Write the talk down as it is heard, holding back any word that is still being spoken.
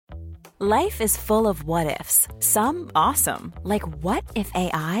Life is full of what-ifs. Some awesome, like what if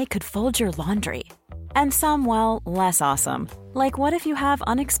AI could fold your laundry? And some, well, less awesome, like what if you have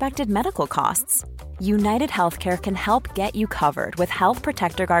unexpected medical costs? United Healthcare can help get you covered with Health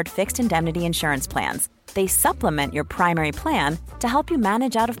Protector Guard fixed indemnity insurance plans. They supplement your primary plan to help you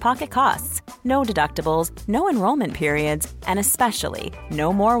manage out-of-pocket costs. No deductibles, no enrollment periods, and especially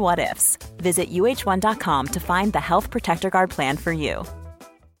no more what-ifs. Visit uh1.com to find the Health Protector Guard plan for you.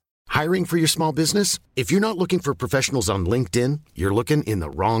 Hiring for your small business? If you're not looking for professionals on LinkedIn, you're looking in the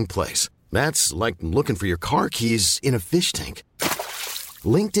wrong place. That's like looking for your car keys in a fish tank.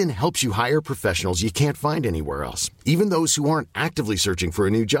 LinkedIn helps you hire professionals you can't find anywhere else, even those who aren't actively searching for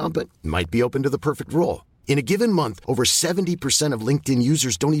a new job but might be open to the perfect role. In a given month, over 70% of LinkedIn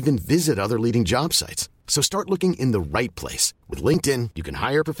users don't even visit other leading job sites. So start looking in the right place. With LinkedIn, you can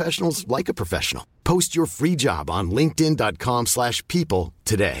hire professionals like a professional. Post your free job on linkedin.com/people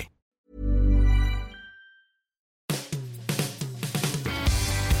today.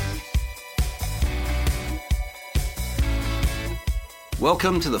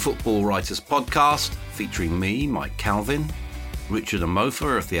 Welcome to the Football Writers Podcast, featuring me, Mike Calvin, Richard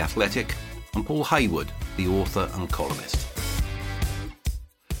Amofa of The Athletic, and Paul Hayward, the author and columnist.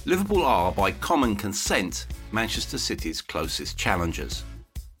 Liverpool are, by common consent, Manchester City's closest challengers.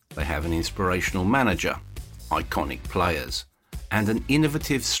 They have an inspirational manager, iconic players, and an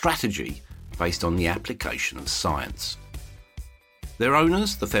innovative strategy based on the application of science. Their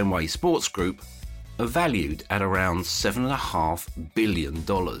owners, the Fenway Sports Group, are valued at around $7.5 billion.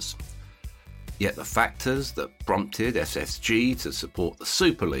 Yet the factors that prompted FSG to support the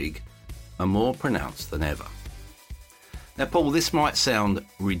Super League are more pronounced than ever. Now, Paul, this might sound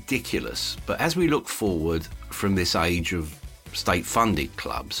ridiculous, but as we look forward from this age of state-funded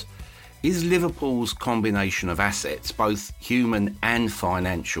clubs, is Liverpool's combination of assets, both human and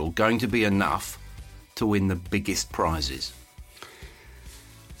financial, going to be enough to win the biggest prizes?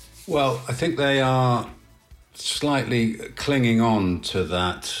 Well, I think they are slightly clinging on to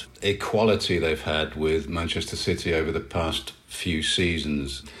that equality they've had with Manchester City over the past few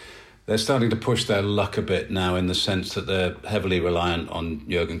seasons. They're starting to push their luck a bit now, in the sense that they're heavily reliant on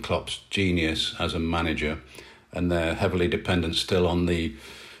Jurgen Klopp's genius as a manager, and they're heavily dependent still on the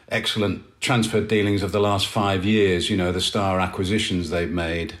excellent transfer dealings of the last 5 years. You know, the star acquisitions they've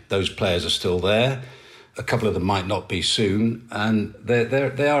made. Those players are still there. A couple of them might not be soon, and they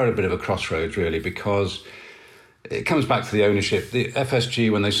are at a bit of a crossroads, really, because it comes back to the ownership. The FSG,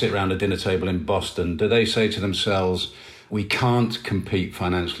 when they sit around a dinner table in Boston, do they say to themselves, we can't compete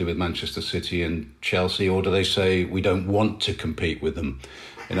financially with Manchester City and Chelsea, or do they say we don't want to compete with them?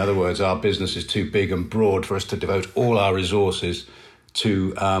 In other words, our business is too big and broad for us to devote all our resources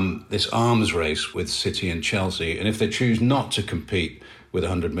to this arms race with City and Chelsea. And if they choose not to compete with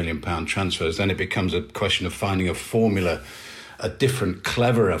 £100 million transfers, then it becomes a question of finding a formula, a different,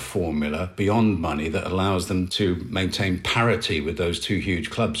 cleverer formula beyond money that allows them to maintain parity with those two huge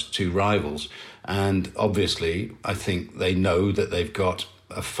clubs, two rivals. And obviously, I think they know that they've got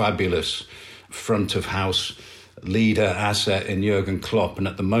a fabulous front of house leader asset in Jurgen Klopp, and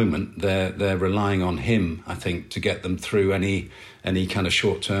at the moment they're relying on him, I think, to get them through any kind of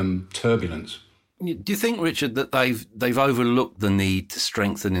short-term turbulence. Do you think, Richard, that they've overlooked the need to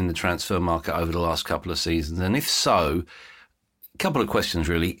strengthen in the transfer market over the last couple of seasons? And if so, a couple of questions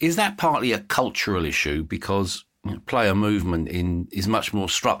really. Is that partly a cultural issue, because player movement is much more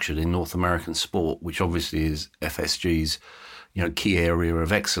structured in North American sport, which obviously is FSG's key area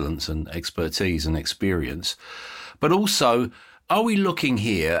of excellence and expertise and experience? But also, are we looking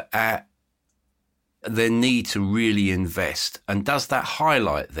here at their need to really invest? And does that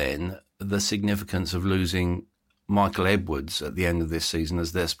highlight then the significance of losing Michael Edwards at the end of this season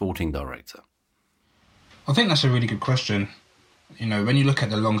as their sporting director? I think that's a really good question. When you look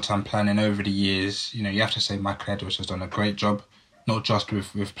at the long-term planning over the years, you have to say Michael Edwards has done a great job, not just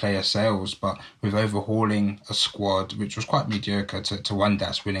with player sales, but with overhauling a squad which was quite mediocre to one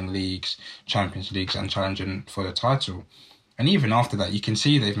that's winning leagues, Champions Leagues, and challenging for the title. And even after that, you can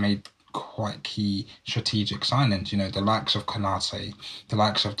see they've made quite key strategic signings, the likes of Konate, the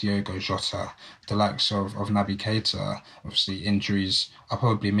likes of Diogo Jota, the likes of Naby Keita. Obviously, injuries are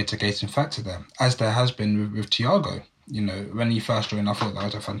probably a mitigating factor there, as there has been with Thiago. When he first joined, I thought that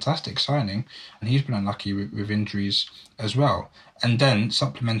was a fantastic signing, and he's been unlucky with injuries as well. And then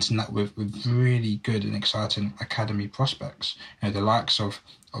supplementing that with really good and exciting academy prospects, the likes of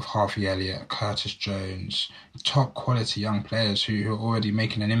Harvey Elliott, Curtis Jones, top quality young players who are already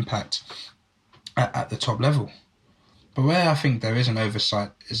making an impact at the top level. But where I think there is an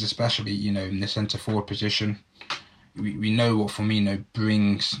oversight is especially, in the centre forward position. we know what Firmino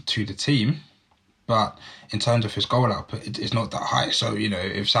brings to the team, but in terms of his goal output, it's not that high. So,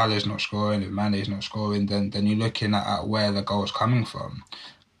 if Salah's not scoring, if Mane's not scoring, then you're looking at where the goal's coming from.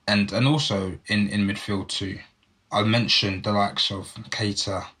 And also in midfield too. I mentioned the likes of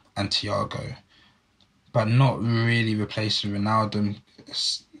Keita and Thiago, but not really replacing Ronaldo.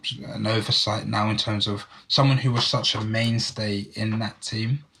 An oversight now in terms of someone who was such a mainstay in that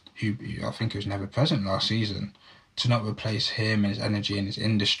team, who I think was never present last season, to not replace him and his energy and his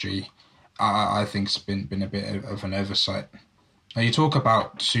industry, I think it's been a bit of an oversight. Now, you talk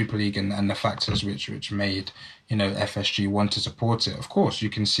about Super League and the factors which made FSG want to support it. Of course, you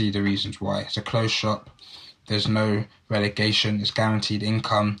can see the reasons why. It's a closed shop. There's no relegation. It's guaranteed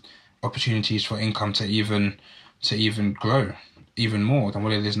income, opportunities for income to even grow even more than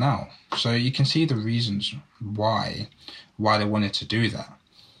what it is now. So you can see the reasons why they wanted to do that.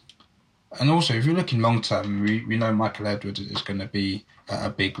 And also, if you're looking long term, we know Michael Edwards is going to be a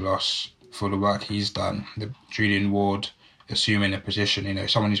big loss for the work he's done. The Julian Ward assuming a position,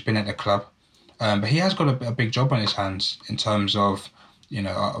 someone who's been at the club, but he has got a big job on his hands in terms of,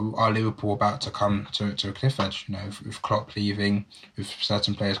 are Liverpool about to come to a cliff edge? With Klopp leaving, with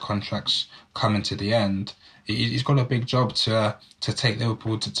certain players' contracts coming to the end, he's got a big job to take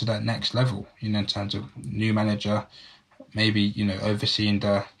Liverpool to that next level. In terms of new manager, maybe overseeing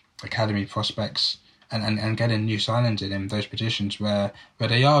the academy prospects and getting new signings in those positions where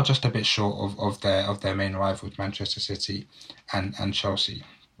they are just a bit short of their main rivals, Manchester City and Chelsea.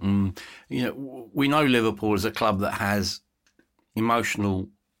 We know Liverpool is a club that has emotional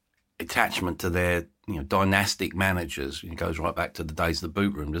attachment to their dynastic managers. It goes right back to the days of the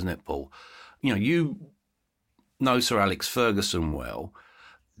boot room, doesn't it, Paul? You know Sir Alex Ferguson well.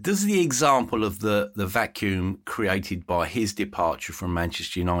 Does the example of the vacuum created by his departure from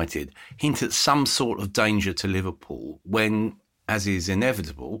Manchester United hint at some sort of danger to Liverpool when, as is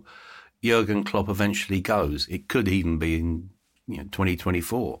inevitable, Jurgen Klopp eventually goes? It could even be in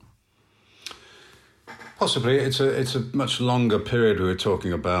 2024. Possibly. It's a much longer period we were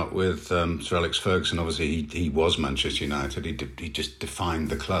talking about with Sir Alex Ferguson. Obviously, he was Manchester United. He just defined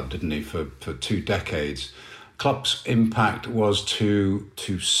the club, didn't he, for 2 decades. Klopp's impact was to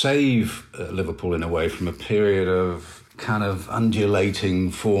save Liverpool in a way from a period of kind of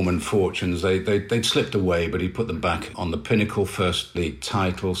undulating form and fortunes. They'd slipped away, but he put them back on the pinnacle. First league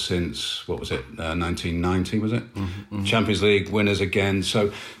title since 1990, was it? Mm-hmm. Champions League winners again.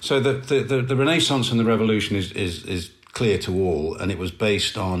 So the Renaissance and the revolution is clear to all, and it was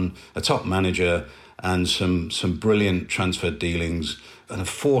based on a top manager and some brilliant transfer dealings and a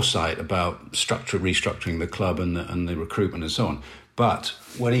foresight about restructuring the club and the recruitment and so on. But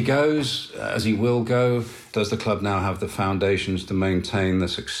when he goes, as he will go, does the club now have the foundations to maintain the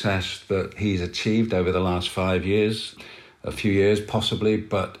success that he's achieved over the last 5 years? A few years, possibly,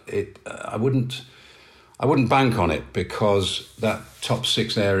 but I wouldn't bank on it, because that top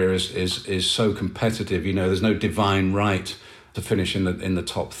 6 area is so competitive. There's no divine right to finish in the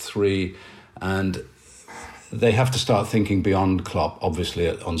top 3, and they have to start thinking beyond Klopp, obviously,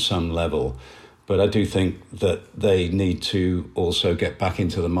 on some level. But I do think that they need to also get back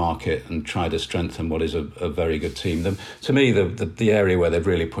into the market and try to strengthen what is a very good team. To me, the area where they've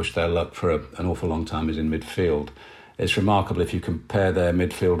really pushed their luck for an awful long time is in midfield. It's remarkable if you compare their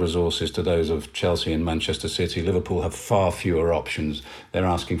midfield resources to those of Chelsea and Manchester City. Liverpool have far fewer options. They're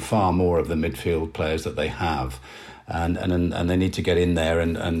asking far more of the midfield players that they have. And they need to get in there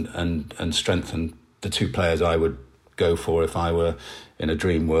and strengthen the 2 players I would go for if I were in a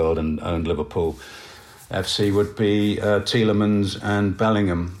dream world and owned Liverpool FC would be Tielemans and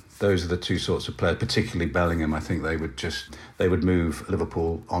Bellingham. Those are the 2 sorts of players, particularly Bellingham. I think they would move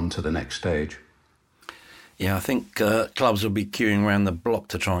Liverpool on to the next stage. Yeah, I think clubs will be queuing around the block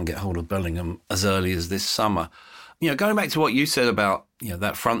to try and get hold of Bellingham as early as this summer. Going back to what you said about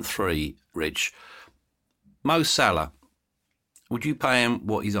that front 3, Rich, Mo Salah, would you pay him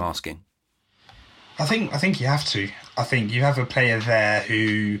what he's asking? I think you have to. I think you have a player there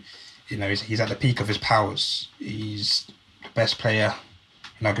who, he's at the peak of his powers. He's the best player,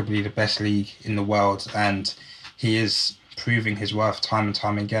 arguably the best league in the world, and he is proving his worth time and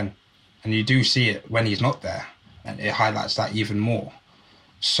time again. And you do see it when he's not there, and it highlights that even more.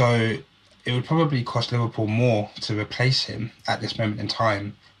 So it would probably cost Liverpool more to replace him at this moment in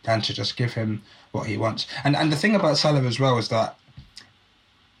time than to just give him what he wants. And the thing about Salah as well is that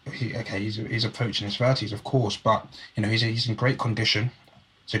he's approaching his 30s, of course, but he's in great condition.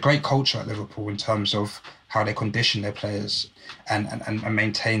 It's a great culture at Liverpool in terms of how they condition their players and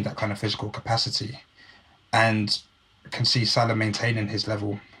maintain that kind of physical capacity. And can see Salah maintaining his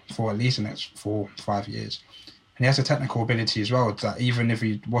level for at least the next 4-5 years. he has a technical ability as well, that even if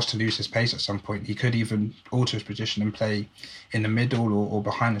he was to lose his pace at some point, he could even alter his position and play in the middle or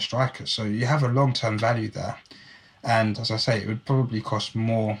behind the striker. So you have a long-term value there. And as I say, it would probably cost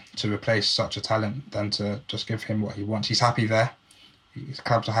more to replace such a talent than to just give him what he wants. He's happy there. His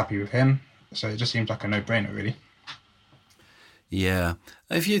clubs are happy with him. So it just seems like a no-brainer, really. Yeah.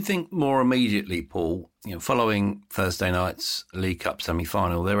 If you think more immediately, Paul, following Thursday night's League Cup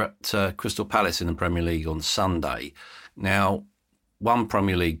semi-final, they're at Crystal Palace in the Premier League on Sunday. Now, one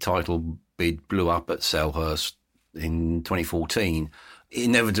Premier League title bid blew up at Selhurst in 2014.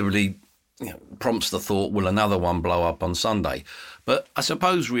 Inevitably prompts the thought, will another one blow up on Sunday? But I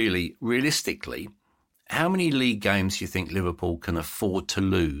suppose realistically, how many league games do you think Liverpool can afford to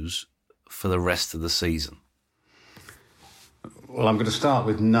lose for the rest of the season? Well, I'm going to start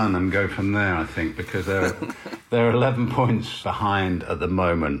with none and go from there, I think, because they're 11 points behind at the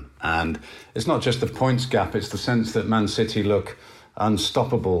moment. And it's not just the points gap, it's the sense that Man City look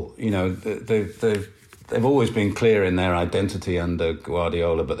unstoppable. They've always been clear in their identity under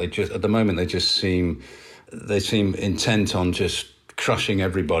Guardiola, but at the moment they seem intent on just crushing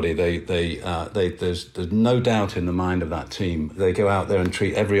everybody. There's no doubt in the mind of that team. They go out there and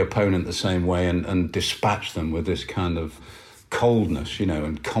treat every opponent the same way and dispatch them with this kind of coldness,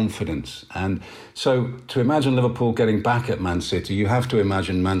 and confidence. And so to imagine Liverpool getting back at Man City, you have to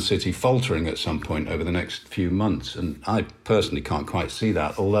imagine Man City faltering at some point over the next few months. And I personally can't quite see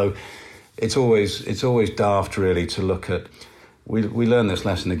that, although it's always daft really to look at. We learn this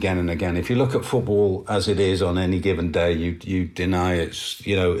lesson again and again. If you look at football as it is on any given day, you deny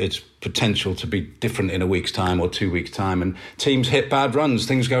its potential to be different in a week's time or 2 weeks' time. And teams hit bad runs,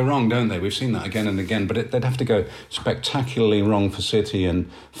 things go wrong, don't they? We've seen that again and again. But they'd have to go spectacularly wrong for City and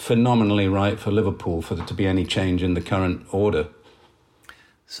phenomenally right for Liverpool for there to be any change in the current order.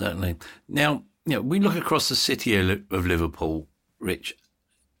 Certainly. Now, we look across the city of Liverpool, Rich.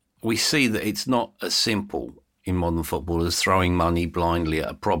 We see that it's not as simple in modern football as throwing money blindly at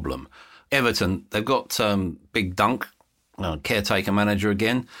a problem. Everton, they've got Big Dunk, caretaker manager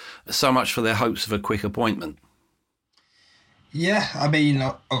again. So much for their hopes of a quick appointment. Yeah, I mean,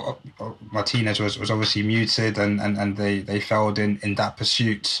 Martinez was obviously muted and they failed in that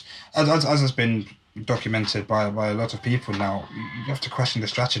pursuit. As has been documented by a lot of people now, you have to question the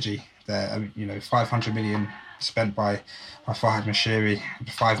strategy there. I mean, 500 million spent by Farhad Moshiri,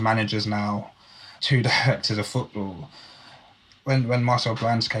 5 managers now, 2 directors of football. When Marcel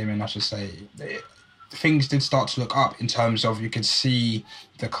Brands came in, I should say, things did start to look up in terms of you could see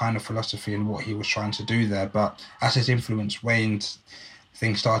the kind of philosophy and what he was trying to do there. But as his influence waned,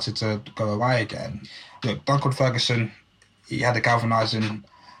 things started to go awry again. Look, Duncan Ferguson, he had a galvanising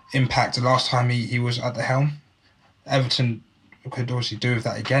impact the last time he was at the helm. Everton could obviously do with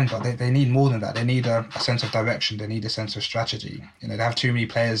that again, but they need more than that. They need a sense of direction. They need a sense of strategy. They have too many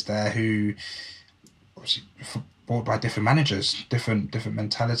players there who obviously bought by different managers, different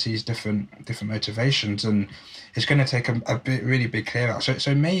mentalities, different motivations, and it's going to take a really big clear out.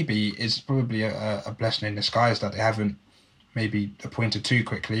 So maybe it's probably a blessing in disguise that they haven't maybe appointed too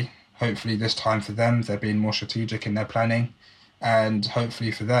quickly. Hopefully this time for them, they're being more strategic in their planning, and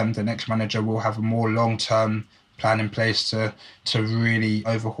hopefully for them, the next manager will have a more long-term plan in place to really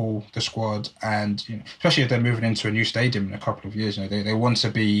overhaul the squad, and especially if they're moving into a new stadium in a couple of years, they want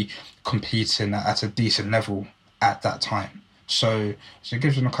to be competing at a decent level at that time. So it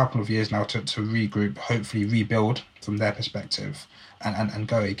gives them a couple of years now to regroup, hopefully rebuild from their perspective, and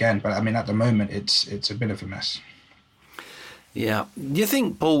go again. But I mean, at the moment, it's a bit of a mess. Yeah. Do you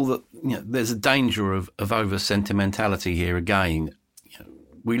think, Paul, that there's a danger of over sentimentality here again?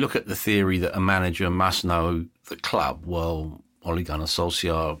 We look at the theory that a manager must know the club. Well, Ole Gunnar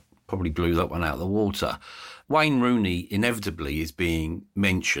Solskjaer probably blew that one out of the water. Wayne Rooney inevitably is being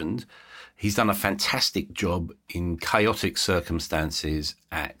mentioned. He's done a fantastic job in chaotic circumstances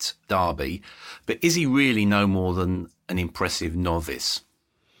at Derby. But is he really no more than an impressive novice?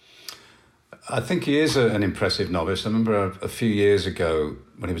 I think he is an impressive novice. I remember a few years ago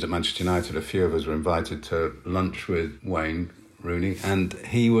when he was at Manchester United, a few of us were invited to lunch with Wayne Rooney, and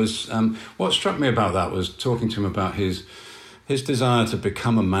he was what struck me about that was talking to him about his desire to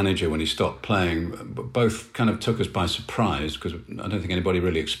become a manager when he stopped playing. Both kind of took us by surprise because I don't think anybody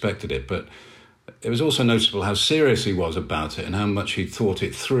really expected it, but it was also noticeable how serious he was about it and how much he thought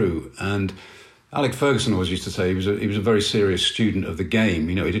it through. And Alex Ferguson always used to say he was a very serious student of the game.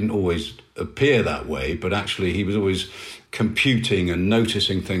 He didn't always appear that way, but actually he was always computing and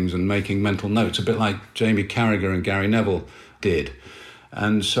noticing things and making mental notes, a bit like Jamie Carragher and Gary Neville did.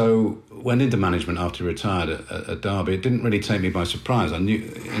 And so went into management after he retired at Derby. It didn't really take me by surprise. I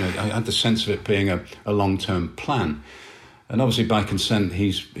knew, I had the sense of it being a long-term plan. And obviously by consent,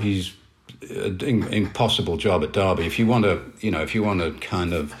 he's an impossible job at Derby. If you want a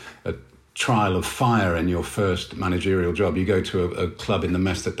kind of a trial of fire in your first managerial job, you go to a club in the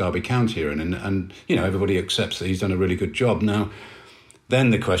mess that Derby County are in, and everybody accepts that he's done a really good job. Now, then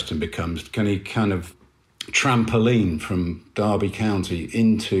the question becomes, can he kind of trampoline from Derby County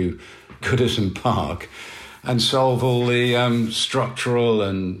into Goodison Park and solve all the structural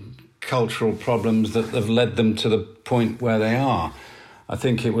and cultural problems that have led them to the point where they are? I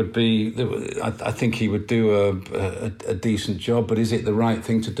think it would be. I think he would do a decent job, but is it the right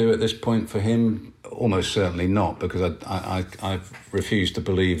thing to do at this point for him? Almost certainly not, because I refuse to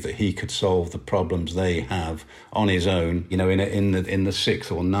believe that he could solve the problems they have on his own. In the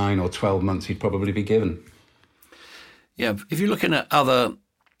 6 or 9 or 12 months he'd probably be given. Yeah, if you're looking at other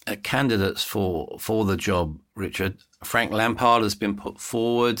candidates for the job, Richard, Frank Lampard has been put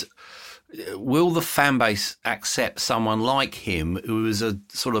forward. Will the fan base accept someone like him, who is a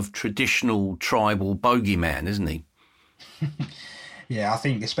sort of traditional tribal bogeyman, isn't he? Yeah, I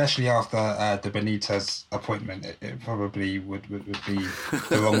think especially after the Benitez appointment, it probably would be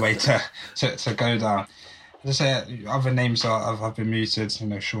the wrong way to go down. As I say, other names have been mooted.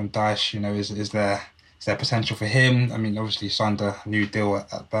 Sean Dyche. Is there potential for him? I mean, obviously he signed a new deal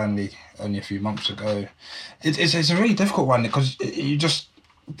at Burnley only a few months ago. It's a really difficult one because we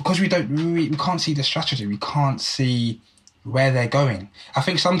can't see the strategy. We can't see where they're going. I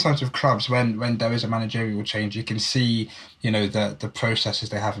think sometimes with clubs, when there is a managerial change, you can see, the processes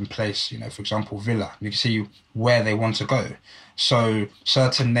they have in place. For example, Villa, you can see where they want to go. So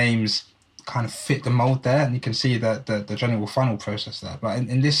certain names kind of fit the mould there, and you can see the general funnel process there. But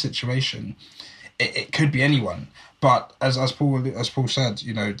in this situation, it could be anyone. But as Paul said,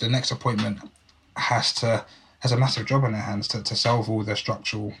 the next appointment has a massive job on their hands to solve all the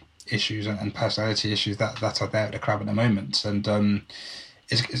structural issues and personality issues that are there at the club at the moment. And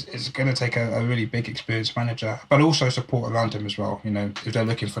it's going to take a really big experienced manager, but also support around him as well. If they're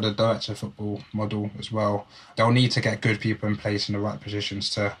looking for the director of football model as well, they'll need to get good people in place in the right positions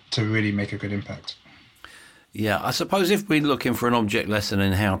to really make a good impact. Yeah, I suppose if we're looking for an object lesson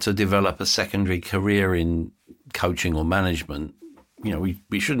in how to develop a secondary career in coaching or management,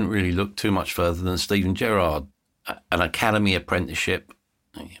 we shouldn't really look too much further than Steven Gerrard. An academy apprenticeship,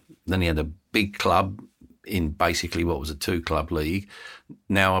 then he had a big club in basically what was a 2-club league,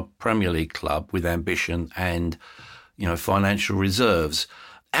 now a Premier League club with ambition and, financial reserves.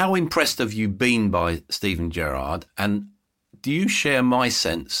 How impressed have you been by Steven Gerrard? And do you share my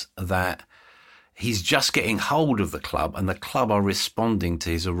sense that he's just getting hold of the club and the club are responding to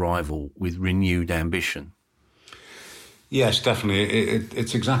his arrival with renewed ambition? Yes, definitely.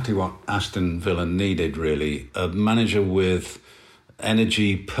 It's exactly what Aston Villa needed, really. A manager with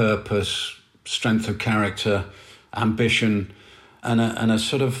energy, purpose, strength of character, ambition, and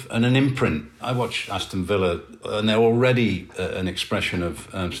an imprint. I watch Aston Villa, and they're already an expression of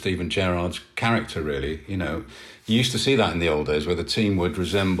Steven Gerrard's character, really. You used to see that in the old days, where the team would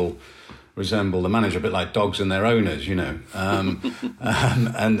resemble the manager, a bit like dogs and their owners,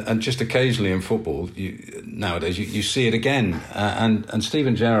 and just occasionally in football, nowadays you see it again. And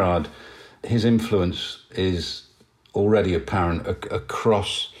Steven Gerrard, his influence is already apparent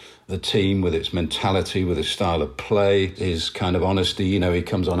across the team, with its mentality, with his style of play, his kind of honesty. He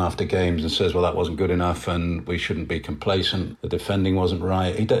comes on after games and says, well, that wasn't good enough and we shouldn't be complacent. The defending wasn't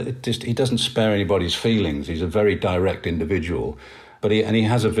right. He doesn't spare anybody's feelings. He's a very direct individual. But he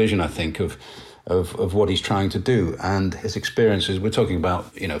has a vision, I think, of what he's trying to do, and his experiences. We're talking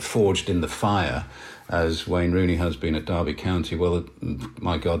about, forged in the fire, as Wayne Rooney has been at Derby County. Well,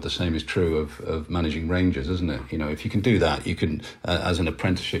 my God, the same is true of managing Rangers, isn't it? If you can do that, you can, as an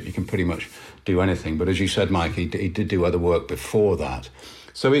apprenticeship, you can pretty much do anything. But as you said, Mike, he did do other work before that.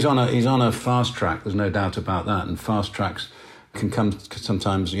 So he's on a fast track. There's no doubt about that. And fast tracks can come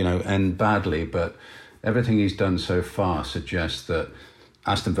sometimes, end badly, but everything he's done so far suggests that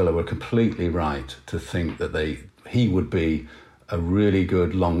Aston Villa were completely right to think that he would be a really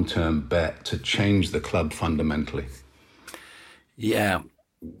good long-term bet to change the club fundamentally. Yeah,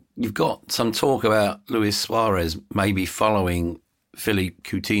 you've got some talk about Luis Suarez maybe following Philippe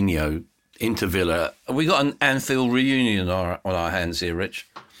Coutinho into Villa. Have we got an Anfield reunion on our hands here, Rich?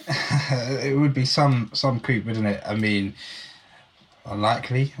 It would be some coup, wouldn't it? I mean,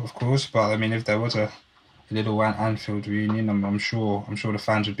 unlikely, of course, but I mean, if there was a little Anfield reunion. I'm sure the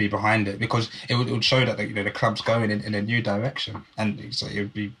fans would be behind it, because it would show that the club's going in a new direction, and so it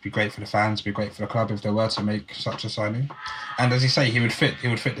would be great for the fans, be great for the club if they were to make such a signing. And as you say, he would fit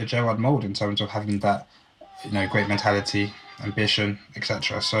the Gerrard mould in terms of having that great mentality, ambition,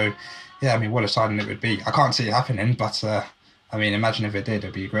 etc. So yeah, I mean, what a signing it would be. I can't see it happening, but I mean, imagine if it did.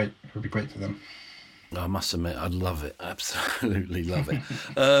 It'd be great. It would be great for them. I must admit, I'd love it. Absolutely love it.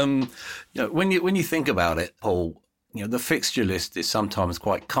 When you think about it, Paul, the fixture list is sometimes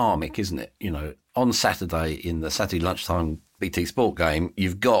quite karmic, isn't it? On Saturday, in the Saturday lunchtime BT Sport game,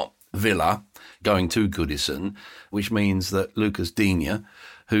 you've got Villa going to Goodison, which means that Lucas Digne,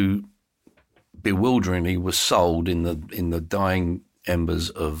 who bewilderingly was sold in the dying embers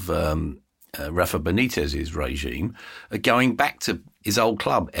of Rafa Benitez's regime, are going back to his old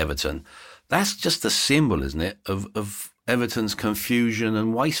club, Everton. That's just a symbol, isn't it, of Everton's confusion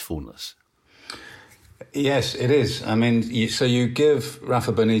and wastefulness? Yes, it is. I mean, so you give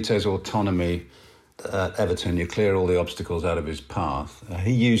Rafa Benitez autonomy at Everton, you clear all the obstacles out of his path.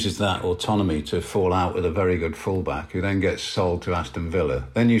 He uses that autonomy to fall out with a very good fullback, who then gets sold to Aston Villa.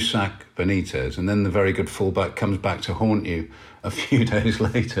 Then you sack Benitez, and then the very good fullback comes back to haunt you a few days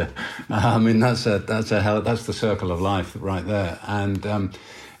later. I mean, that's the circle of life right there. And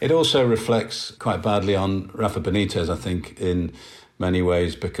it also reflects quite badly on Rafa Benitez, I think, in many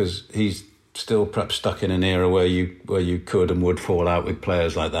ways, because he's still perhaps stuck in an era where you could and would fall out with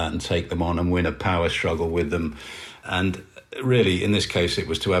players like that and take them on and win a power struggle with them. And really, in this case, it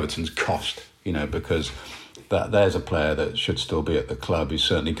was to Everton's cost, because there's a player that should still be at the club. He's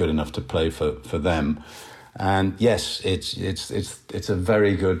certainly good enough to play for them. And yes, it's a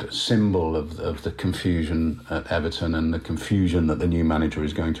very good symbol of the confusion at Everton and the confusion that the new manager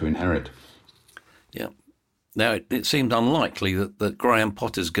is going to inherit. Yeah. Now, it seemed unlikely that Graham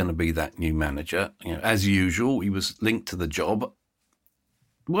Potter's going to be that new manager. As usual, he was linked to the job.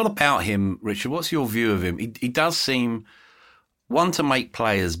 What about him, Richard? What's your view of him? He does seem, one, to make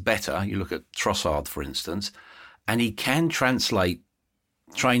players better. You look at Trossard, for instance, and he can translate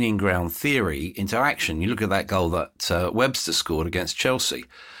training ground theory into action. You look at that goal that Webster scored against Chelsea.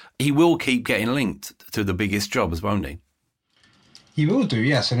 He will keep getting linked to the biggest jobs, won't he? He will do,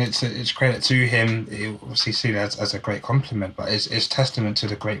 yes, and it's credit to him. He'll obviously see that as a great compliment, but it's testament to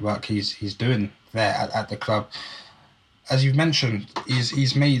the great work he's doing there at the club. As you've mentioned,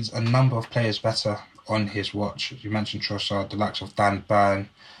 he's made a number of players better on his watch. You mentioned Trossard, the likes of Dan Burn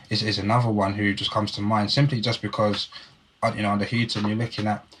is another one who just comes to mind, simply just because under Heaton, you're looking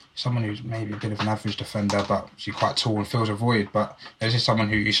at someone who's maybe a bit of an average defender, but she's quite tall and fills a void. But there's just someone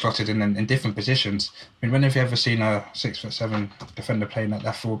who you slotted in different positions. I mean, when have you ever seen a 6'7" defender playing at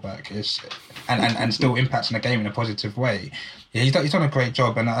that fullback and still impacting the game in a positive way? Yeah, he's done a great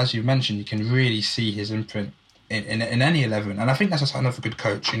job, and as you mentioned, you can really see his imprint in any 11. And I think that's a sign of a good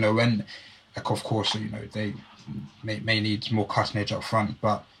coach. When, of course, they may need more cutting edge up front,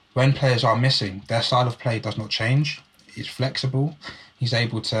 but when players are missing, their style of play does not change. He's flexible. He's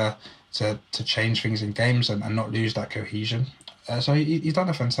able to change things in games and not lose that cohesion. So he's done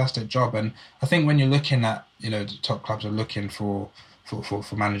a fantastic job. And I think when you're looking at, the top clubs are looking for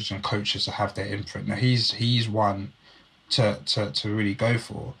managers and coaches to have their imprint. Now he's one to really go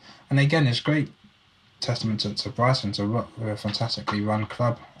for. And again, it's great testament to Brighton, to a fantastically run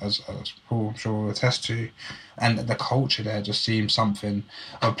club, as Paul I'm sure will attest to. And the culture there just seems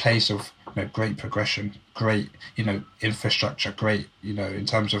a place of great progression, great, infrastructure, great, in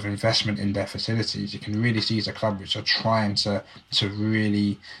terms of investment in their facilities. You can really see it's a club which are trying to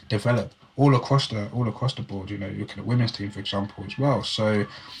really develop all across the board. You look at the women's team, for example, as well. So,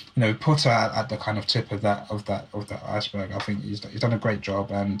 Potter at the kind of tip of that iceberg. I think he's done a great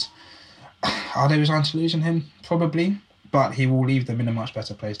job. And are they resigned to losing him? Probably, but he will leave them in a much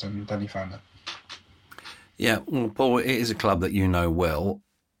better place than he found them. Yeah, well, Paul, it is a club that you know well.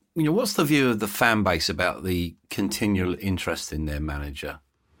 What's the view of the fan base about the continual interest in their manager?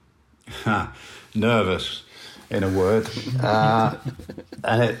 Nervous, in a word.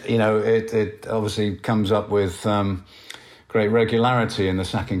 And it obviously comes up with great regularity in the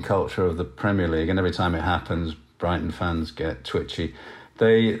sacking culture of the Premier League, and every time it happens, Brighton fans get twitchy.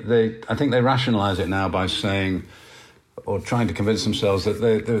 I think they rationalise it now by saying, or trying to convince themselves,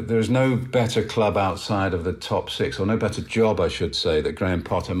 that there's no better club outside of the top six, or no better job, I should say, that Graham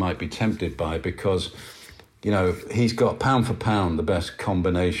Potter might be tempted by, because, he's got pound for pound the best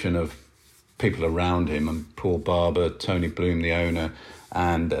combination of people around him, and Paul Barber, Tony Bloom, the owner,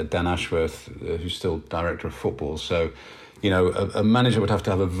 and Dan Ashworth, who's still director of football. So, a manager would have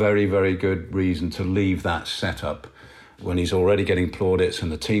to have a very, very good reason to leave that setup when he's already getting plaudits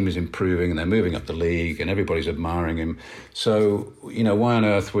and the team is improving and they're moving up the league and everybody's admiring him. So, why on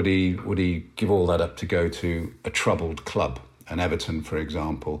earth would he give all that up to go to a troubled club, an Everton, for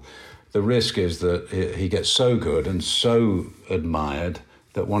example? The risk is that he gets so good and so admired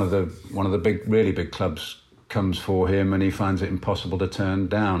that one of the big, really big clubs comes for him and he finds it impossible to turn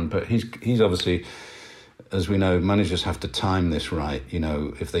down. But he's obviously, as we know, managers have to time this right.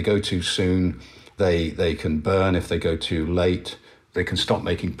 If they go too soon, they can burn. If they go too late, they can stop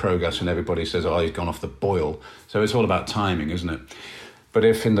making progress and everybody says, oh, he's gone off the boil. So it's all about timing, isn't it? But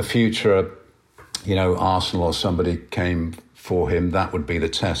if in the future, Arsenal or somebody came for him, that would be the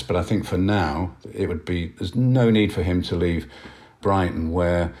test. But I think for now, there's no need for him to leave Brighton,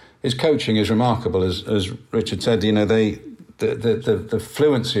 where his coaching is remarkable. As Richard said, the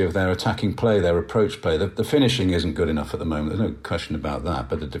fluency of their attacking play, their approach play, the finishing isn't good enough at the moment. There's no question about that.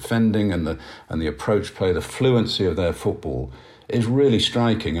 But the defending and the approach play, the fluency of their football is really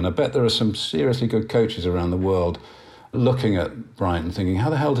striking. And I bet there are some seriously good coaches around the world looking at Brighton thinking, how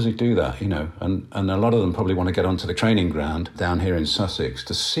the hell does he do that? And a lot of them probably want to get onto the training ground down here in Sussex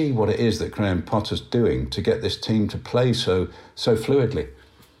to see what it is that Graham Potter's doing to get this team to play so fluidly.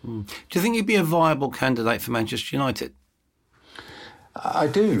 Do you think he'd be a viable candidate for Manchester United? I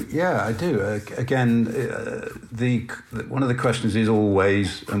do, yeah, I do. Again, one of the questions is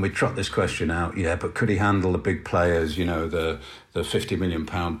always, and we trot this question out, but could he handle the big players, the £50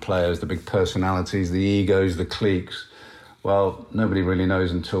 million players, the big personalities, the egos, the cliques? Well, nobody really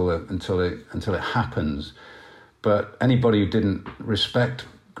knows until it happens. But anybody who didn't respect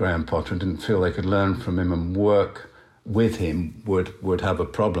Graham Potter and didn't feel they could learn from him and work with him would have a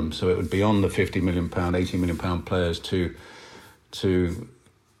problem. So it would be on the £50 million, £80 million players to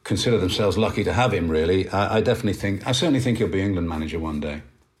consider themselves lucky to have him, really. I certainly think he'll be England manager one day.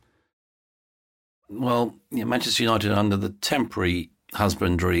 Well, Manchester United under the temporary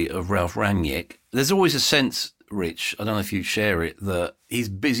husbandry of Ralph Rangnick, there's always a sense, Rich, I don't know if you share it, that he's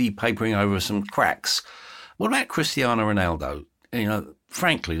busy papering over some cracks. What about Cristiano Ronaldo?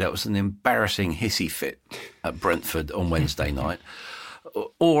 Frankly, that was an embarrassing hissy fit at Brentford on Wednesday night.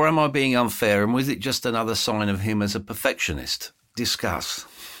 Or am I being unfair, and was it just another sign of him as a perfectionist? Discuss.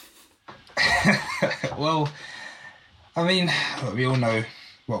 Well, I mean, we all know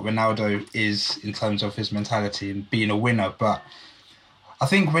what Ronaldo is in terms of his mentality and being a winner, but I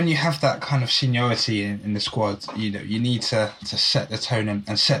think when you have that kind of seniority in the squad, you need to set the tone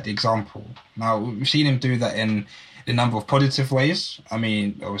and set the example. Now, we've seen him do that in a number of positive ways. I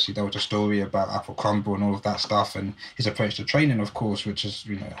mean, obviously there was a story about Apple Crumble and all of that stuff, and his approach to training, of course, which is,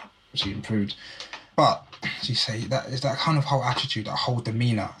 obviously improved. But, as you say, that is that kind of whole attitude, that whole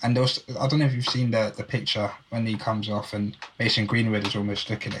demeanour. And I don't know if you've seen the picture when he comes off and Mason Greenwood is almost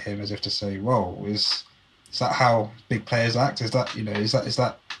looking at him as if to say, whoa, is that how big players act? Is that, is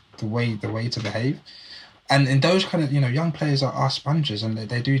that the way to behave? And in those kind of, young players are sponges, and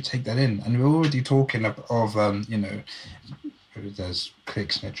they do take that in. And we're already talking of there's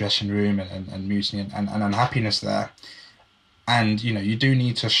cliques in the dressing room and mutiny and unhappiness there. And, you do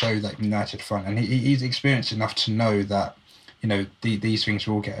need to show that united front. And he's experienced enough to know that, these things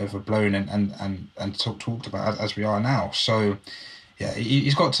will get overblown and talked about as we are now. So, yeah,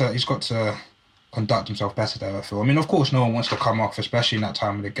 he's got to conduct himself better there, I feel. I mean, of course, no one wants to come off, especially in that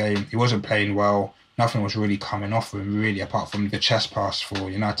time of the game. He wasn't playing well. Nothing was really coming off of him, really, apart from the chest pass for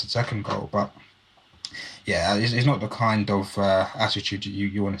United's second goal. But, yeah, it's not the kind of attitude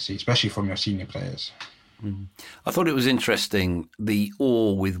you want to see, especially from your senior players. I thought it was interesting, the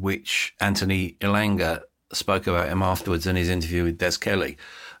awe with which Anthony Elanga spoke about him afterwards in his interview with Des Kelly.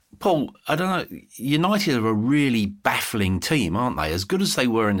 Paul, I don't know, United are a really baffling team, aren't they? As good as they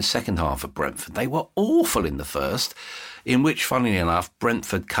were in the second half at Brentford, they were awful in the first, in which, funnily enough,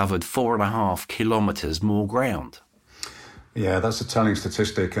 Brentford covered 4.5 kilometres more ground. Yeah, that's a telling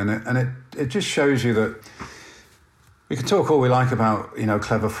statistic, and it just shows you that we can talk all we like about,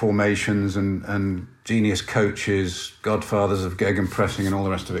 clever formations and genius coaches, godfathers of gegenpressing and all the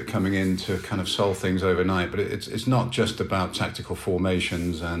rest of it coming in to kind of solve things overnight. But it's not just about tactical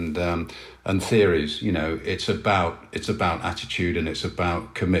formations and theories. It's about attitude, and it's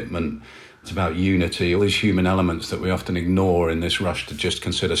about commitment. It's about unity, all these human elements that we often ignore in this rush to just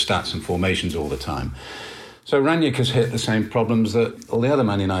consider stats and formations all the time. So Rangnick has hit the same problems that all the other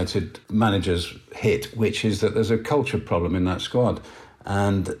Man United managers hit, which is that there's a culture problem in that squad.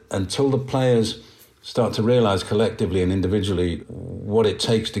 And until the players start to realise collectively and individually what it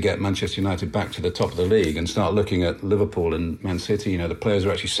takes to get Manchester United back to the top of the league and start looking at Liverpool and Man City, the players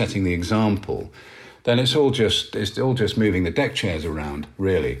are actually setting the example, then it's all just moving the deck chairs around,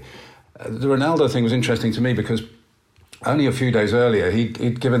 really. The Ronaldo thing was interesting to me because only a few days earlier,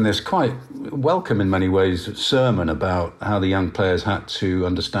 he'd given this quite welcome in many ways sermon about how the young players had to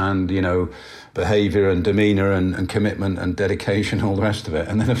understand, behaviour and demeanour and commitment and dedication, all the rest of it.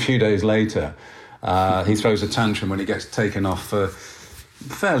 And then a few days later, he throws a tantrum when he gets taken off for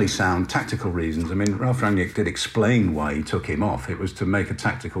fairly sound tactical reasons. I mean, Ralf Rangnick did explain why he took him off. It was to make a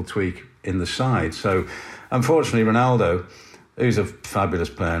tactical tweak in the side. So, unfortunately, Ronaldo, who's a fabulous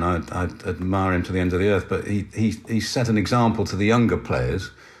player, and I admire him to the end of the earth, but he set an example to the younger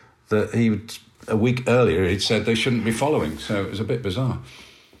players that a week earlier he'd said they shouldn't be following. So it was a bit bizarre.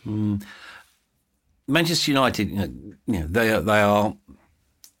 Manchester United, they are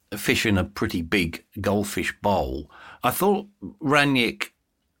fishing a pretty big goldfish bowl. I thought Rangnick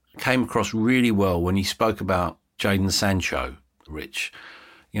came across really well when he spoke about Jadon Sancho, Rich.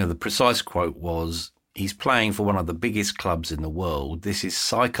 The precise quote was, he's playing for one of the biggest clubs in the world. This is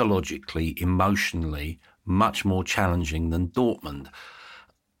psychologically, emotionally much more challenging than Dortmund.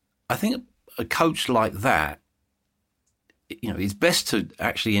 I think a coach like that, it's best to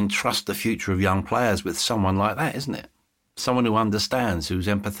actually entrust the future of young players with someone like that, isn't it? Someone who understands, who's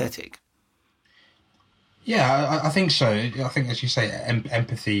empathetic. Yeah, I think so. I think, as you say,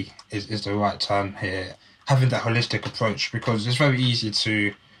 empathy is the right term here. Having that holistic approach, because it's very easy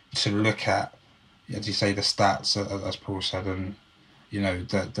to look at, as you say, the stats, as Paul said, and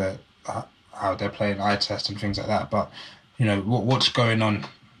how they're playing eye test and things like that. But what's going on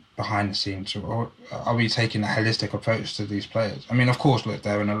behind the scenes? Or are we taking a holistic approach to these players? I mean, of course, look,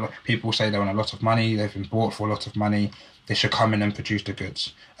 people say they're on a lot of money. They've been bought for a lot of money. They should come in and produce the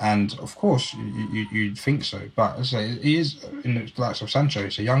goods. And of course, you'd think so. But as I say, he is, in the likes of Sancho,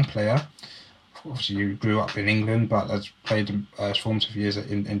 he's a young player. Obviously, you grew up in England, but has played his formative years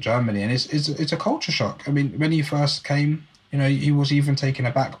in Germany. And it's a culture shock. I mean, when he first came, he was even taken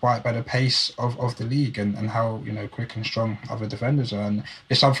aback by the pace of the league and how, quick and strong other defenders are. And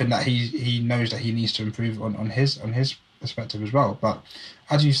it's something that he knows that he needs to improve on his perspective as well. But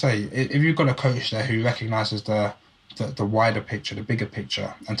as you say, if you've got a coach there who recognises the wider picture, the bigger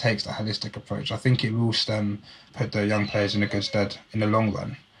picture, and takes that holistic approach, I think it will put the young players in a good stead in the long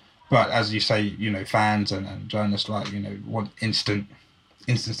run. But as you say, fans and journalists want instant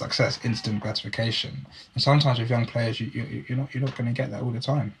success, instant gratification. And sometimes with young players, you're not going to get that all the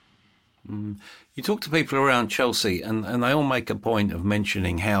time. You talk to people around Chelsea, and they all make a point of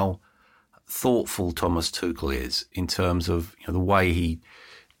mentioning how thoughtful Thomas Tuchel is in terms of the way he,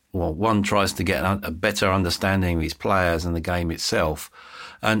 one tries to get a better understanding of his players and the game itself.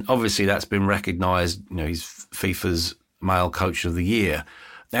 And obviously that's been recognised, he's FIFA's Male Coach of the Year.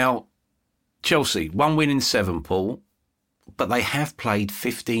 Now, Chelsea, 1 win in 7, Paul, but they have played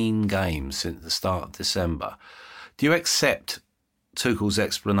 15 games since the start of December. Do you accept Tuchel's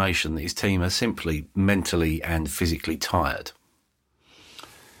explanation that his team are simply mentally and physically tired?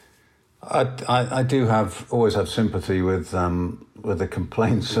 I do always have sympathy with the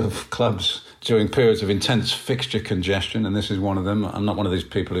complaints of clubs during periods of intense fixture congestion, and this is one of them. I'm not one of these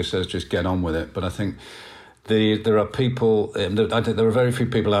people who says just get on with it, but I think there are very few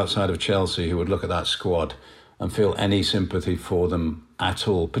people outside of Chelsea who would look at that squad and feel any sympathy for them at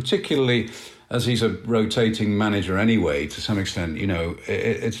all, particularly as he's a rotating manager anyway, to some extent. He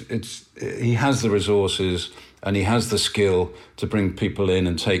has the resources and he has the skill to bring people in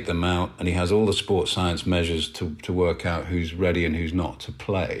and take them out, and he has all the sports science measures to work out who's ready and who's not to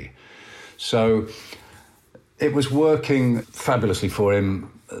play. So it was working fabulously for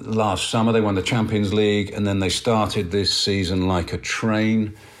him last summer. They won the Champions League, and then they started this season like a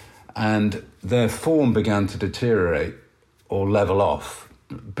train, and their form began to deteriorate or level off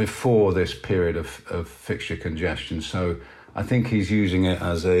before this period of fixture congestion. So I think he's using it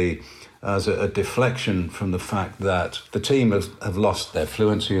as a deflection from the fact that the team have lost their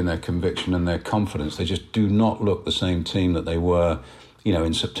fluency and their conviction and their confidence. They just do not look the same team that they were,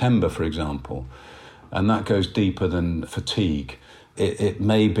 in September, for example. And that goes deeper than fatigue. It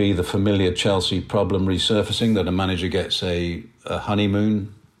may be the familiar Chelsea problem resurfacing, that a manager gets a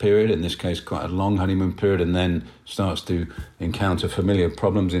honeymoon period, in this case quite a long honeymoon period, and then starts to encounter familiar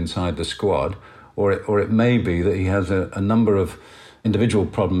problems inside the squad. Or it may be that he has a number of individual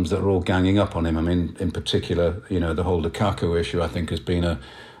problems that are all ganging up on him. I mean, in particular, the whole Lukaku issue, I think, has been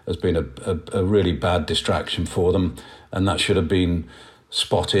a really bad distraction for them, and that should have been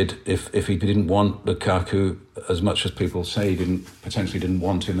spotted. If he didn't want Lukaku as much as people say he potentially didn't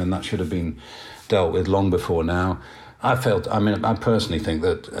want him, then that should have been dealt with long before now. I personally think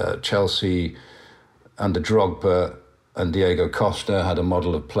that Chelsea under Drogba and Diego Costa had a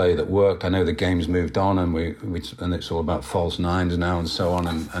model of play that worked. I know the game's moved on, and and it's all about false nines now and so on,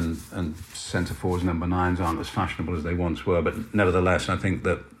 and centre forwards, number nines aren't as fashionable as they once were. But nevertheless, I think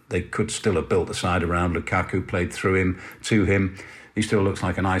that they could still have built the side around. Lukaku played through him, to him. He still looks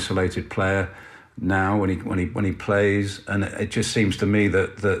like an isolated player now when he plays, and it just seems to me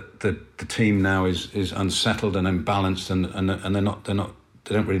that the team now is unsettled and imbalanced, and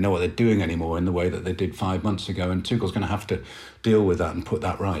they don't really know what they're doing anymore in the way that they did 5 months ago, and Tuchel's going to have to deal with that and put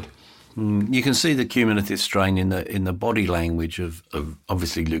that right. You can see the cumulative strain in the body language of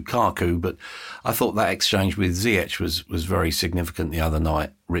obviously Lukaku, but I thought that exchange with Ziyech was very significant the other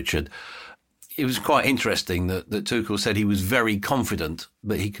night, Richard. It was quite interesting that Tuchel said he was very confident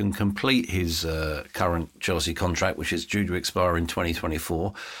that he can complete his current Chelsea contract, which is due to expire in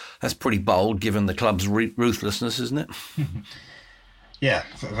 2024. That's pretty bold, given the club's ruthlessness, isn't it? Yeah,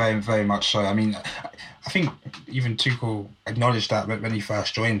 very, very much so. I mean, I think even Tuchel acknowledged that when he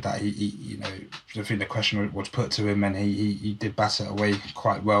first joined, that he I think the question was put to him, and he did bat it away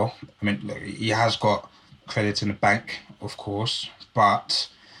quite well. I mean, look, he has got credit in the bank, of course, but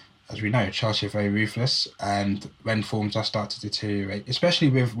as we know, Chelsea are very ruthless, and when form does start to deteriorate, especially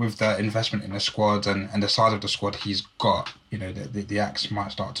with the investment in the squad and the size of the squad he's got, the axe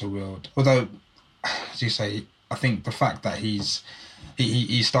might start to wield. Although, as you say, I think the fact that he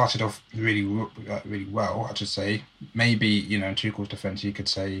started off really well, I should say. Maybe, in Tuchel's defence, you could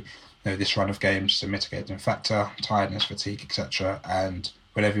say, this run of games is a mitigating factor, tiredness, fatigue, etc. And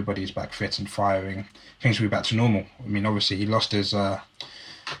when everybody's back fit and firing, things will be back to normal. I mean, obviously, he lost his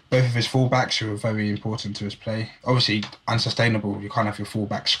both of his fullbacks, who were very important to his play. Obviously, unsustainable. You can't have your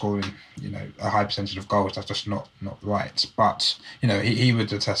fullback scoring, a high percentage of goals. That's just not right. But, he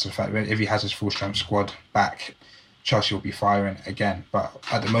would attest to the fact that if he has his full-strength squad back, Chelsea will be firing again. But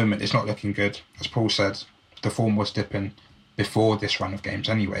at the moment, it's not looking good. As Paul said, the form was dipping before this run of games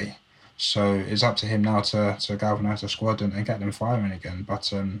anyway. So it's up to him now to galvanise the squad and get them firing again.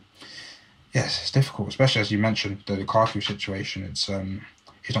 But, yes, it's difficult, especially as you mentioned, the Lukaku situation. It's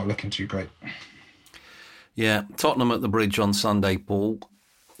not looking too great. Yeah, Tottenham at the Bridge on Sunday, Paul,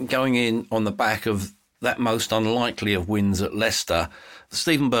 going in on the back of that most unlikely of wins at Leicester.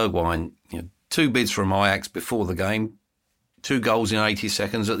 Steven Bergwijn, 2 bids from Ajax before the game, 2 goals in 80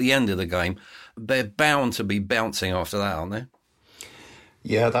 seconds at the end of the game. They're bound to be bouncing after that, aren't they?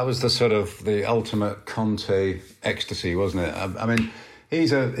 Yeah, that was the ultimate Conte ecstasy, wasn't it? I mean,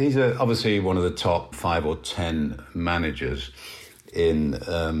 he's obviously one of the top 5 or 10 managers in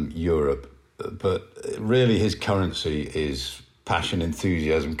Europe, but really his currency is passion,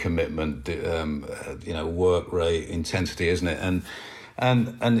 enthusiasm, commitment, work rate, intensity, isn't it?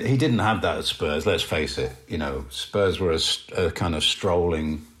 And he didn't have that at Spurs. Let's face it. Spurs were a kind of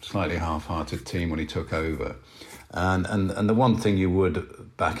strolling, slightly half-hearted team when he took over, and the one thing you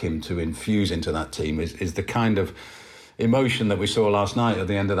would back him to infuse into that team is the kind of emotion that we saw last night at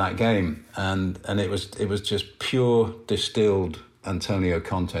the end of that game, and it was just pure distilled Antonio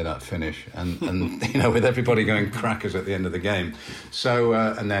Conte, that finish, and with everybody going crackers at the end of the game. So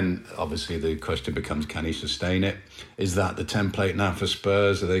and then obviously the question becomes, can he sustain it? Is that the template now for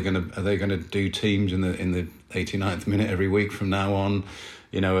Spurs? Are they going to do teams in the 89th minute every week from now on?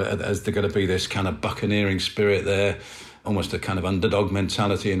 As there going to be this kind of buccaneering spirit there, almost a kind of underdog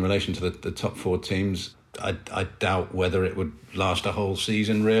mentality in relation to the top 4 teams. I doubt whether it would last a whole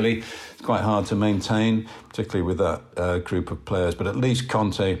season, really. It's quite hard to maintain, particularly with that group of players. But at least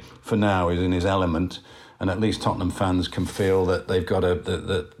Conte, for now, is in his element, and at least Tottenham fans can feel that they've got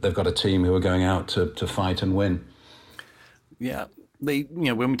a team who are going out to fight and win. Yeah,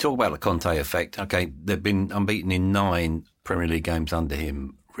 when we talk about the Conte effect, okay, they've been unbeaten in 9 Premier League games under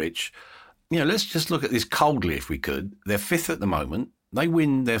him, Rich. Let's just look at this coldly, if we could. They're 5th at the moment. They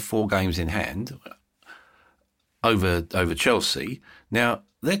win their 4 games in hand over Chelsea. Now,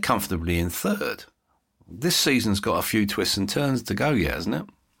 they're comfortably in 3rd. This season's got a few twists and turns to go yet, hasn't it?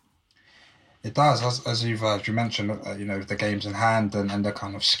 It does, as you mentioned, the games in hand and the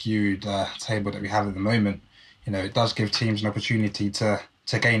kind of skewed table that we have at the moment. It does give teams an opportunity to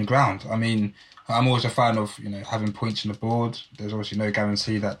gain ground. I mean, I'm always a fan of, having points on the board. There's obviously no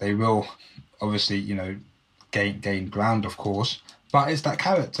guarantee that they will, obviously, gain ground, of course. But it's that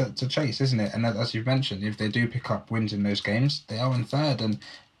carrot to chase, isn't it? And as you've mentioned, if they do pick up wins in those games, they are in 3rd. And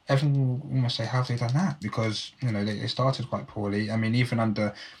everyone will almost say, how have they done that? Because, they started quite poorly. I mean, even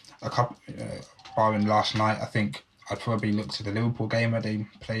under a couple, barring last night, I think I'd probably look to the Liverpool game where they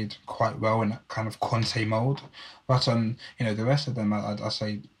played quite well in that kind of Conte mould. But, the rest of them, I'd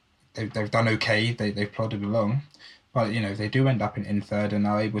say they've done okay. They've plodded along. But, if they do end up in third and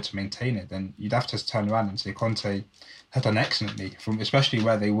are able to maintain it, then you'd have to turn around and say Conte has done excellently, especially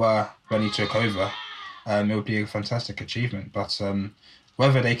where they were when he took over. It would be a fantastic achievement. But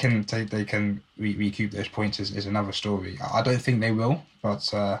whether they can recoup those points is another story. I don't think they will,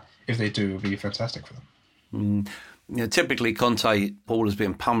 but if they do, it will be fantastic for them. Typically, Conte, Paul, has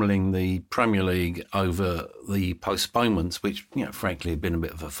been pummelling the Premier League over the postponements, which, frankly, have been a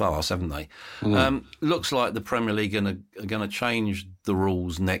bit of a farce, haven't they? Looks like the Premier League are going to change the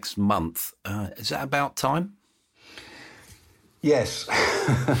rules next month. Is that about time? Yes.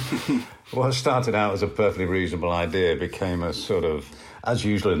 What started out as a perfectly reasonable idea became a sort of, as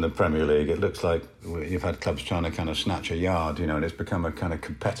usual in the Premier League, it looks like you've had clubs trying to kind of snatch a yard, and it's become a kind of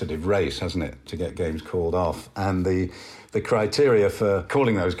competitive race, hasn't it, to get games called off. And the criteria for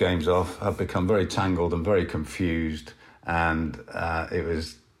calling those games off have become very tangled and very confused, and it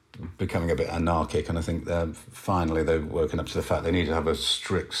was becoming a bit anarchic. And I think finally they've woken up to the fact they need to have a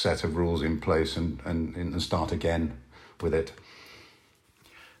strict set of rules in place and start again with it.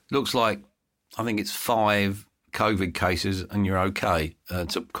 Looks like, I think it's 5 COVID cases and you're okay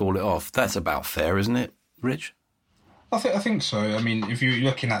to call it off. That's about fair, isn't it, Rich? I think so. I mean, if you're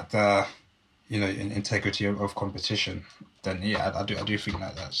looking at the, integrity of competition, then yeah, I do think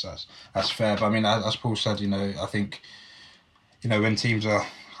that's fair. But I mean, as Paul said, I think, when teams are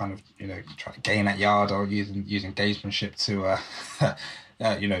kind of, trying to gain that yard or using gamesmanship to,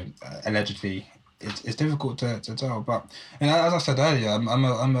 allegedly. It's difficult to tell, but as I said earlier,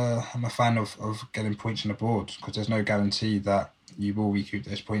 I'm a fan of getting points on the board, because there's no guarantee that you will recoup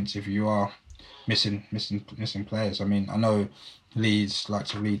those points if you are missing players. I mean, I know Leeds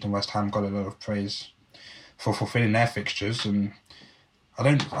and West Ham got a lot of praise for fulfilling their fixtures, and I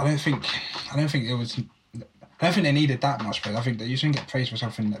don't think they needed that much praise. I think that you shouldn't get praise for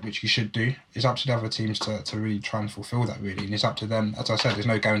something which you should do. It's up to the other teams to really try and fulfil that, really, and it's up to them. As I said, there's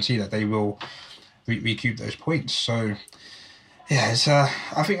no guarantee that they will recoup those points. So yeah, it's I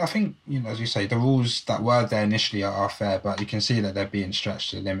think as you say, the rules that were there initially are fair, but you can see that they're being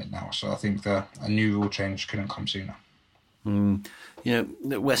stretched to the limit now. So I think a new rule change couldn't come sooner.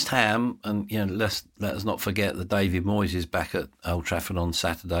 West Ham, and let us not forget that David Moyes is back at Old Trafford on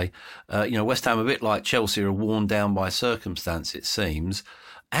Saturday. West Ham, a bit like Chelsea, are worn down by circumstance, it seems.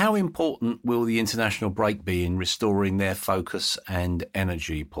 How important will the international break be in restoring their focus and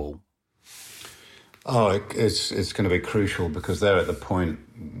energy, Paul? Oh, it's going to be crucial, because they're at the point.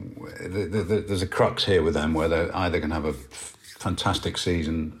 There's a crux here with them where they're either going to have a fantastic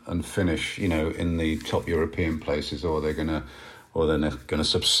season and finish, in the top European places, or they're going to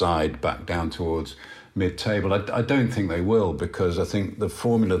subside back down towards mid-table. I don't think they will, because I think the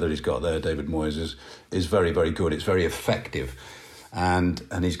formula that he's got there, David Moyes, is very, very good. It's very effective. And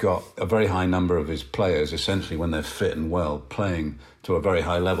he's got a very high number of his players, essentially, when they're fit and well, playing to a very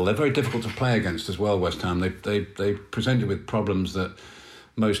high level. They're very difficult to play against as well, West Ham. They present you with problems that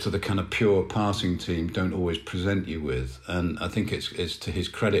most of the kind of pure passing team don't always present you with. And I think it's to his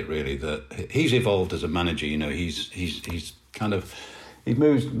credit, really, that he's evolved as a manager. He's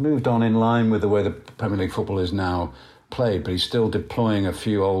moved on in line with the way the Premier League football is now played, but he's still deploying a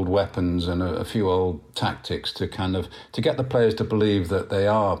few old weapons and a few old tactics to get the players to believe that they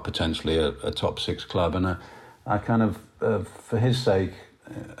are potentially a top 6 club. And I kind of, for his sake,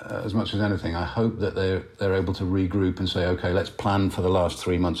 as much as anything, I hope that they're able to regroup and say, okay, let's plan for the last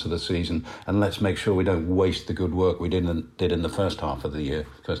 3 months of the season, and let's make sure we don't waste the good work we did in the first half of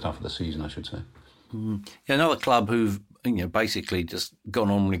the season, I should say. Yeah, another club who've basically just gone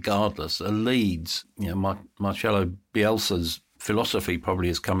on regardless are Leeds. Marcelo Bielsa's philosophy probably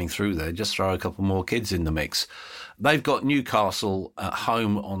is coming through there. Just throw a couple more kids in the mix. They've got Newcastle at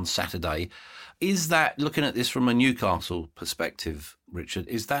home on Saturday. Is that, looking at this from a Newcastle perspective, Richard,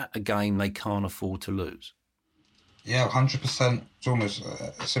 is that a game they can't afford to lose? Yeah, 100%. It's almost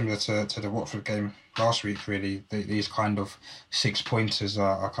similar to the Watford game last week, really. These kind of 6-pointers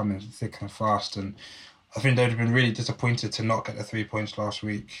are coming thick and fast, and I think they'd have been really disappointed to not get the 3 points last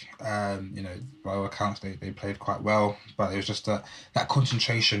week. By all accounts, they played quite well, but it was just that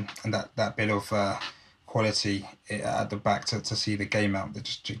concentration and that bit of quality at the back to see the game out that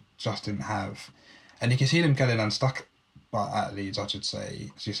just didn't have. And you can see them getting unstuck at Leeds, I should say.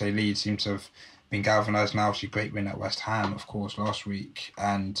 As you say, Leeds seem to have been galvanised now. Obviously, great win at West Ham, of course, last week,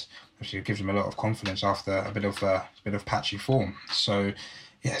 and obviously it gives them a lot of confidence after a bit of patchy form. So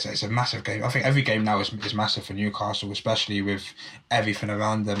yeah, it's a massive game. I think every game now is massive for Newcastle, especially with everything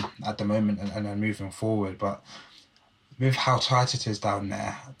around them at the moment and moving forward. But with how tight it is down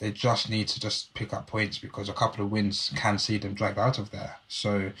there, they just need to just pick up points, because a couple of wins can see them dragged out of there.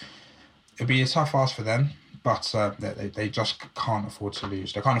 So it'll be a tough ask for them, but they just can't afford to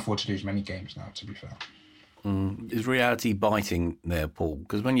lose. They can't afford to lose many games now, to be fair. Is reality biting there, Paul?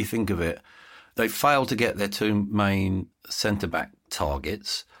 Because when you think of it, they failed to get their two main centre-back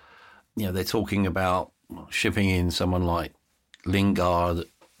targets. You know, they're talking about shipping in someone like Lingard,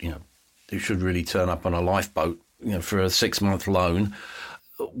 you know, who should really turn up on a lifeboat, you know, for a 6-month loan.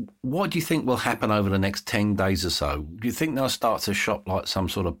 What do you think will happen over the next 10 days or so? Do you think they'll start to shop like some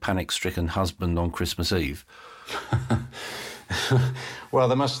sort of panic-stricken husband on Christmas Eve? Well,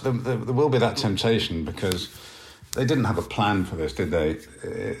 there will be that temptation, because they didn't have a plan for this, did they?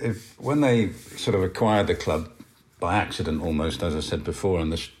 When they sort of acquired the club by accident, almost, as I said before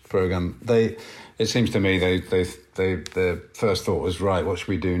on this programme, it seems to me their first thought was, right, what should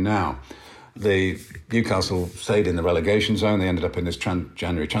we do now? Newcastle stayed in the relegation zone. They ended up in this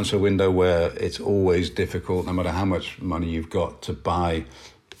January transfer window where it's always difficult, no matter how much money you've got, to buy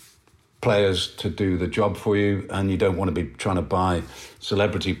players to do the job for you, and you don't want to be trying to buy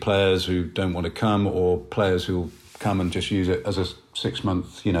celebrity players who don't want to come, or players who will come and just use it as a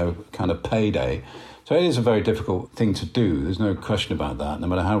 6-month, you know, kind of payday. So it is a very difficult thing to do. There's no question about that, no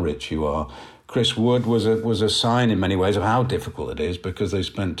matter how rich you are. Chris Wood was a sign in many ways of how difficult it is, because they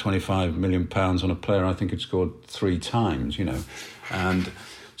spent £25 million on a player I think had scored 3 times, you know. And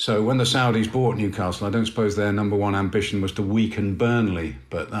so when the Saudis bought Newcastle, I don't suppose their number one ambition was to weaken Burnley,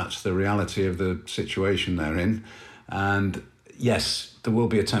 but that's the reality of the situation they're in. And yes, there will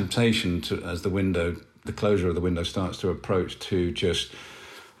be a temptation to, as the closure of the window starts to approach, to just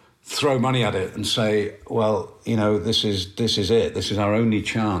throw money at it and say, well, you know, this is it. This is our only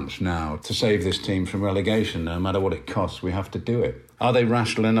chance now to save this team from relegation. No matter what it costs, we have to do it. Are they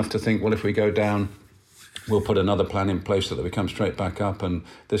rational enough to think, well, if we go down, we'll put another plan in place so that we come straight back up, and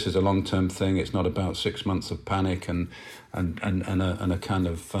this is a long-term thing. It's not about 6 months of panic and a kind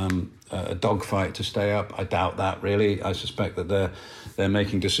of a dogfight to stay up. I doubt that, really. I suspect that they're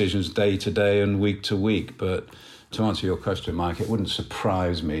making decisions day to day and week to week. But to answer your question, Mike, it wouldn't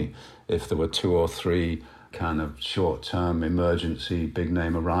surprise me if there were 2 or 3 kind of short-term emergency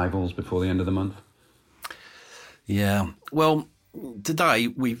big-name arrivals before the end of the month. Yeah, well, today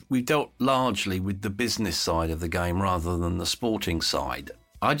we've dealt largely with the business side of the game rather than the sporting side.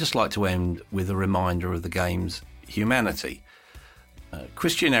 I'd just like to end with a reminder of the game's humanity.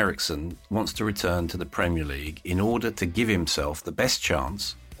 Christian Eriksen wants to return to the Premier League in order to give himself the best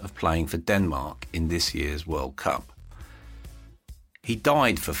chance of playing for Denmark in this year's World Cup. He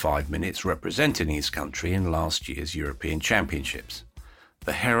died for 5 minutes representing his country in last year's European Championships.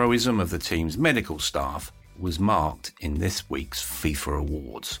 The heroism of the team's medical staff was marked in this week's FIFA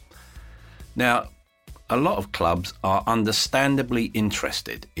Awards. Now, a lot of clubs are understandably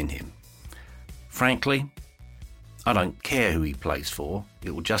interested in him. Frankly, I don't care who he plays for.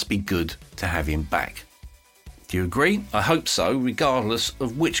 It will just be good to have him back. Do you agree? I hope so, regardless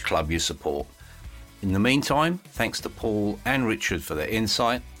of which club you support. In the meantime, thanks to Paul and Richard for their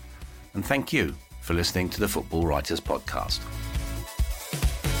insight, and thank you for listening to the Football Writers Podcast.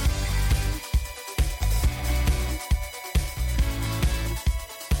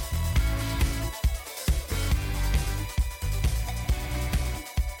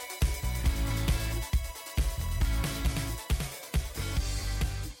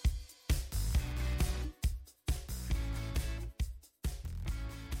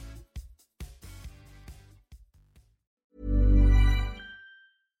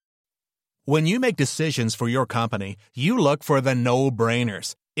 When you make decisions for your company, you look for the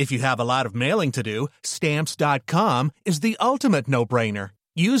no-brainers. If you have a lot of mailing to do, Stamps.com is the ultimate no-brainer.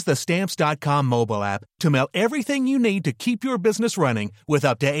 Use the Stamps.com mobile app to mail everything you need to keep your business running with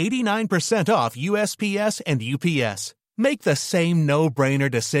up to 89% off USPS and UPS. Make the same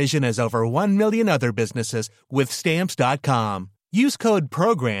no-brainer decision as over 1 million other businesses with Stamps.com. Use code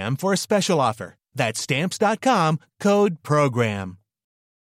PROGRAM for a special offer. That's Stamps.com, code PROGRAM.